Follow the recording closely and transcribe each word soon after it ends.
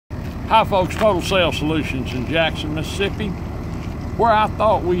Hi folks, Total Sales Solutions in Jackson, Mississippi, where I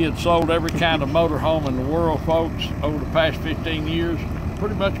thought we had sold every kind of motorhome in the world, folks, over the past 15 years.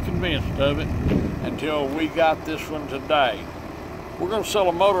 Pretty much convinced of it until we got this one today. We're going to sell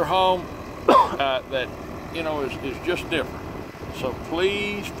a motorhome that, you know, is just different. So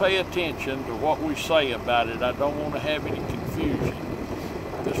please pay attention to what we say about it. I don't want to have any confusion.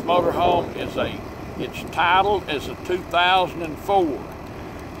 This motorhome it's titled as a 2004.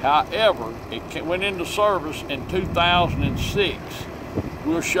 However, it went into service in 2006.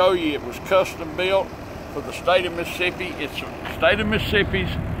 We'll show you it was custom built for the state of Mississippi. It's the state of Mississippi's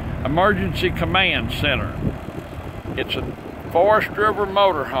Emergency Command Center. It's a Forest River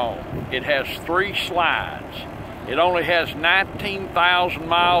motorhome. It has 3 slides. It only has 19,000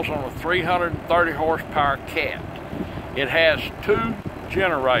 miles on a 330 horsepower cat. It has 2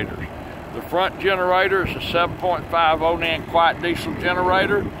 generators. The front generator is a 7.5 Onan quiet diesel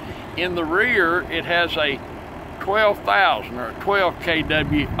generator. In the rear, it has a 12,000 or a 12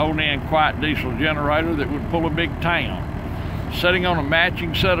 kW Onan quiet diesel generator that would pull a big town. Sitting on a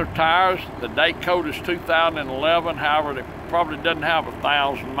matching set of tires, the date code is 2011, however, it probably doesn't have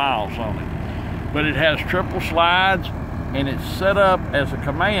 1,000 miles on it. But it has triple slides, and it's set up as a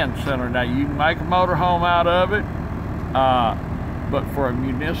command center. Now, you can make a motorhome out of it, but for a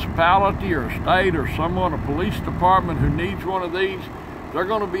municipality or a state or someone, a police department who needs one of these, they're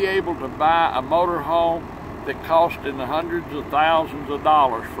going to be able to buy a motorhome that costs in the hundreds of thousands of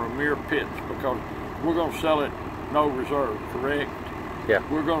dollars for a mere pitch, because we're going to sell it no reserve, correct? Yeah.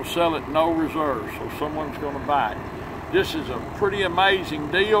 We're going to sell it no reserve, so someone's going to buy it. This is a pretty amazing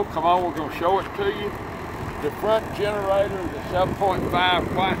deal. Come on, we're going to show it to you. The front generator, the 7.5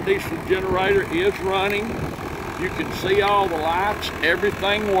 quiet diesel generator, is running. You can see all the lights.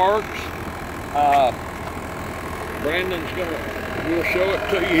 Everything works. Brandon's we'll show it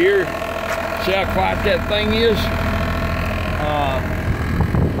to you here. See how quiet that thing is?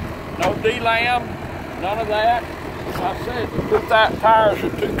 No D-lam, none of that. As I said, the tires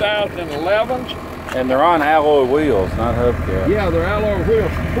are 2011s. And they're on alloy wheels, not hubcap. Yeah, they're alloy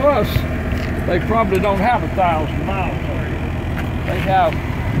wheels. Plus, they probably don't have 1,000 miles on it. They have,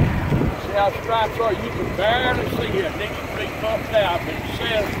 see how stripes are? You can barely see it. It needs to be pumped out, but it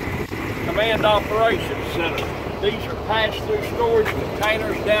says Command Operations Center. These are pass-through storage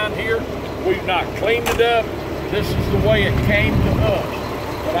containers down here. We've not cleaned it up. This is the way it came to us.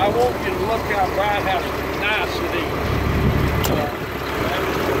 But I want you to look how bright, how nice it is.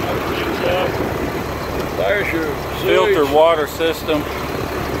 There's your filtered water system.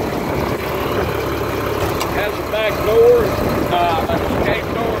 Has a back door, an escape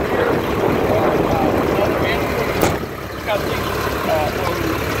door here, another entrance. It's got these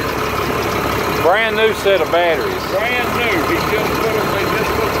brand new set of batteries. Brand new. They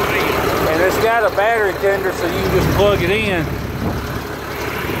just put them in. And it's got a battery tender, so you can just plug it in.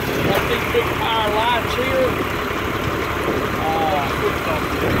 Got these big power lights here.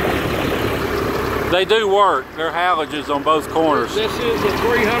 They do work. They're halogens on both corners. This is a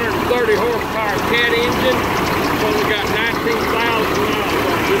 330 horsepower cat engine. So we got 19,000 miles.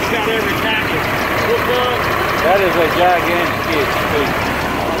 It's got every package hooked up. That is a gigantic kit too.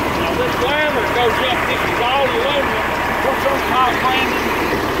 Now this ladder goes up. This is all aluminum. What's on top, Brandon?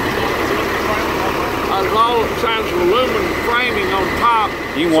 There's all kinds of aluminum framing on top.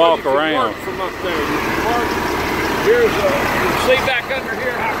 You can walk around. Work from up there. You can work. Here's you can see back under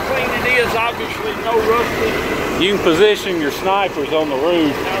here how clean it is. Obviously no rusting. You can position your snipers on the roof.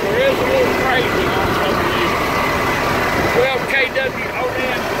 Now there is a little crazy on some of these. 12 kW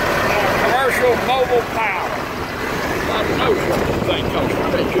Onan commercial mobile power. I don't know what this thing costs. How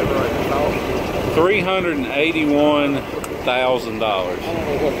that generator costs? $381,000. I don't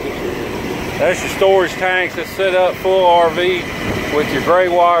know what this is. That's your storage tanks. It's set up full RV with your gray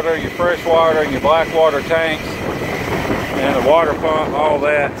water, your fresh water, and your black water tanks, and the water pump, all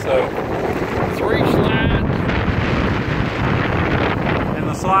that. So 3 slides. And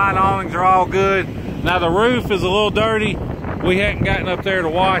the slide awnings are all good. Now the roof is a little dirty. We hadn't gotten up there to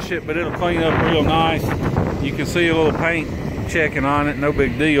wash it, but it'll clean up real nice. You can see a little paint checking on it, no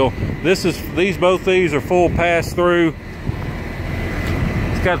big deal. Both these are full pass through.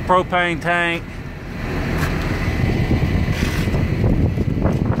 It's got a propane tank.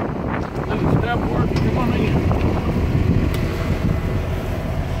 Step work, come on in.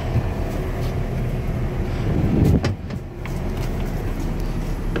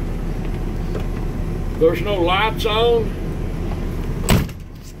 There's no lights on.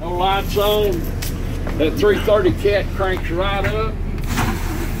 No lights on. That 330 cat cranks right up.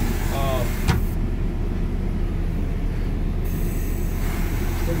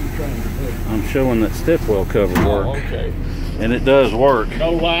 you trying to do? I'm showing that step-well cover work. Oh, okay. And it does work.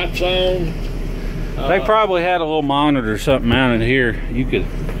 No lights on. They probably had a little monitor or something mounted here. You could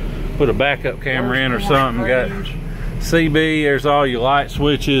put a backup camera in or something. Got CB, there's all your light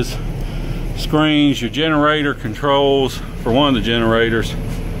switches, screens, your generator controls for one of the generators.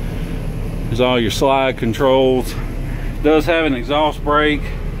 There's all your slide controls. It does have an exhaust brake.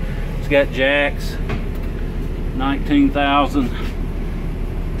 It's got jacks,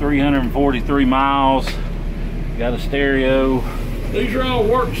 19,343 miles. Got a stereo. These are all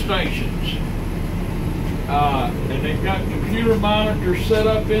workstations. And they've got computer monitors set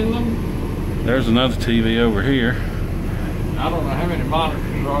up in them. There's another TV over here. I don't know how many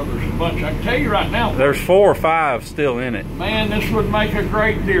monitors there are. There's a bunch. I can tell you right now. There's 4 or 5 still in it. Man, this would make a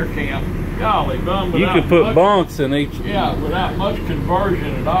great deer camp. Golly, bum. You could put bunks in each. Yeah, without much conversion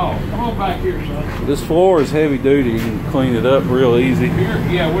at all. Come on back here, son. This floor is heavy duty. You can clean it up real easy. Here,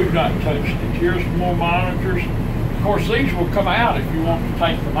 yeah, we've not touched it. Here's some more monitors. Of course, these will come out if you want to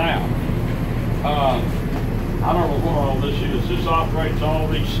take them out. I don't know what all this is. This operates all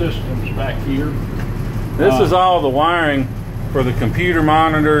these systems back here. This is all the wiring for the computer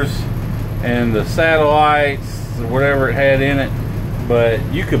monitors and the satellites, whatever it had in it. But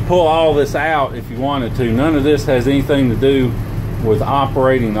you could pull all this out if you wanted to. None of this has anything to do with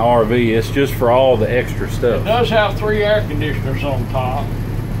operating the RV. It's just for all the extra stuff. It does have 3 air conditioners on top.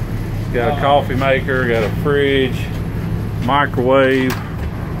 It's got a coffee maker, got a fridge, microwave.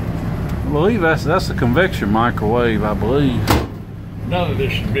 I believe that's a convection microwave, I believe. None of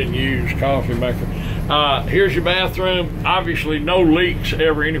this has been used, coffee maker. Here's your bathroom. Obviously no leaks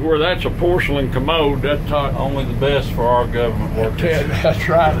ever anywhere. That's a porcelain commode. That's only the best for our government workers. That's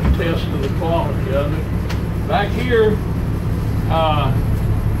right, a test of the quality of it. Back here, I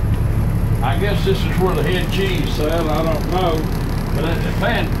guess this is where the head cheese sat, I don't know. But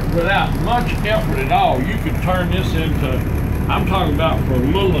man, without much effort at all, you could turn this into, I'm talking about for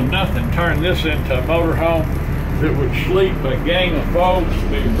little or nothing, turn this into a motorhome that would sleep a gang of folks,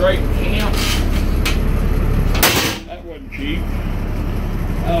 be a great camp. That wasn't cheap.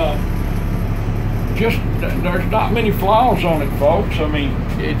 Just, there's not many flaws on it, folks. I mean,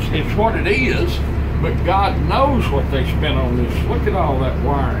 it's what it is, but God knows what they spent on this. Look at all that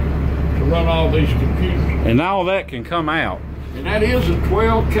wiring to run all these computers. And all that can come out. And that is a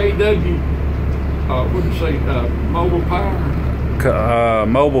 12 kW, what did you say, mobile power?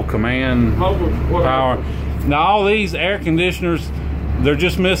 Mobile command power. Now all these air conditioners, they're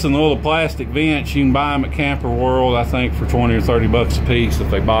just missing the little plastic vents. You can buy them at Camper World, I think, for 20 or 30 bucks a piece if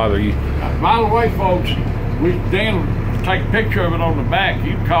they bother you. By the way, folks, Dan will take a picture of it on the back.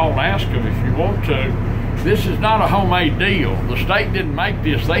 You can call and ask them if you want to. This is not a homemade deal. The state didn't make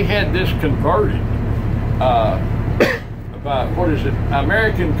this. They had this converted by, what is it,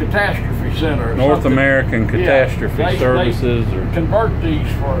 American Catastrophe Center. North American Catastrophe Services. They convert these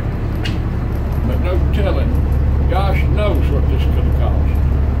for, but no telling. Gosh knows what this could have cost.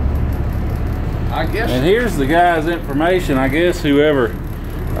 I guess. And here's the guy's information. I guess whoever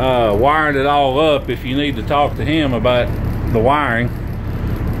wired it all up, if you need to talk to him about the wiring.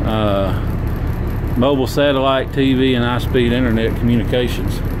 Mobile satellite TV and high-speed internet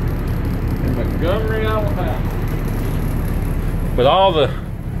communications. In Montgomery, Alabama. But all the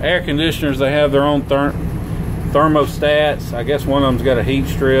air conditioners, they have their own thermostats. I guess one of them's got a heat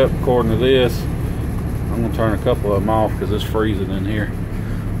strip, according to this. I'm gonna turn a couple of them off because it's freezing in here.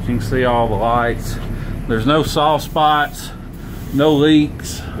 So you can see all the lights. There's no soft spots, no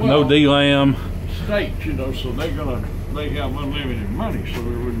leaks, no DLAM. State, you know, so they have unlimited money, so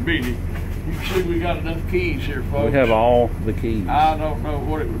there wouldn't be any. You can see we got enough keys here, folks. We have all the keys. I don't know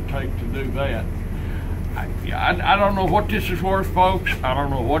what it would take to do that. I don't know what this is worth, folks. I don't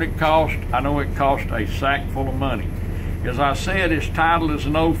know what it cost. I know it cost a sack full of money. As I said, its title is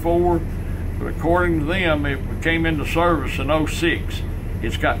an 04, but according to them, it came into service in 06.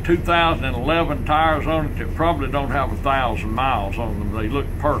 It's got 2011 tires on it that probably don't have 1,000 miles on them. They look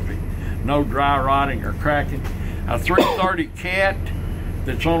perfect. No dry rotting or cracking. A 330 Cat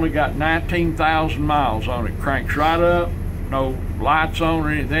that's only got 19,000 miles on it. Cranks right up, no lights on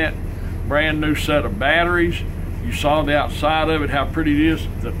or any of that. Brand new set of batteries. You saw the outside of it, how pretty it is.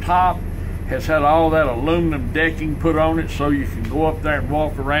 The top has had all that aluminum decking put on it so you can go up there and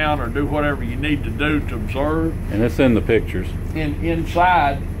walk around or do whatever you need to do to observe. And it's in the pictures.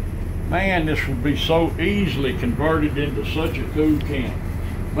 Inside, man, this would be so easily converted into such a cool camp.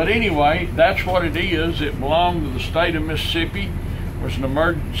 But anyway, that's what it is. It belonged to the state of Mississippi. It was an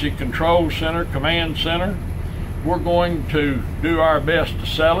emergency control center, command center. We're going to do our best to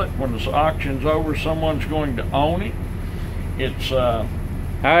sell it. When the auction's over, someone's going to own it. It's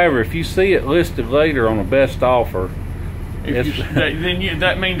However, if you see it listed later on a best offer,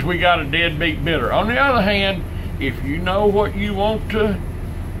 that means we got a deadbeat bidder. On the other hand, if you know what you want to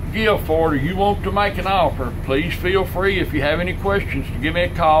give for it, or you want to make an offer, please feel free, if you have any questions, to give me a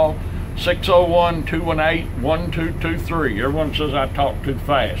call. 601-218-1223. Everyone says I talk too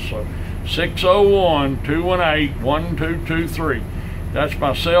fast, so 601-218-1223. That's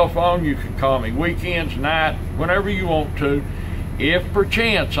my cell phone. You can call me weekends, night, whenever you want to. If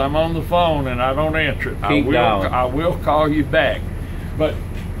perchance I'm on the phone and I don't answer it, I will call you back. But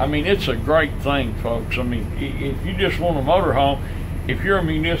I mean, it's a great thing, folks. I mean, if you just want a motorhome, if you're a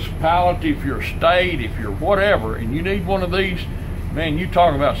municipality, if you're a state, if you're whatever, and you need one of these, man, you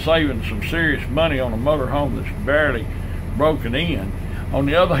talk about saving some serious money on a motorhome that's barely broken in. On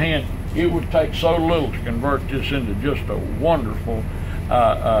the other hand, it would take so little to convert this into just a wonderful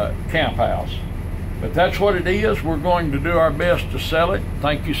camp house. But that's what it is. We're going to do our best to sell it.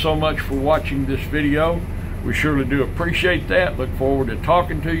 Thank you so much for watching this video. We surely do appreciate that. Look forward to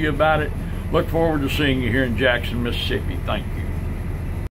talking to you about it. Look forward to seeing you here in Jackson, Mississippi. Thank you.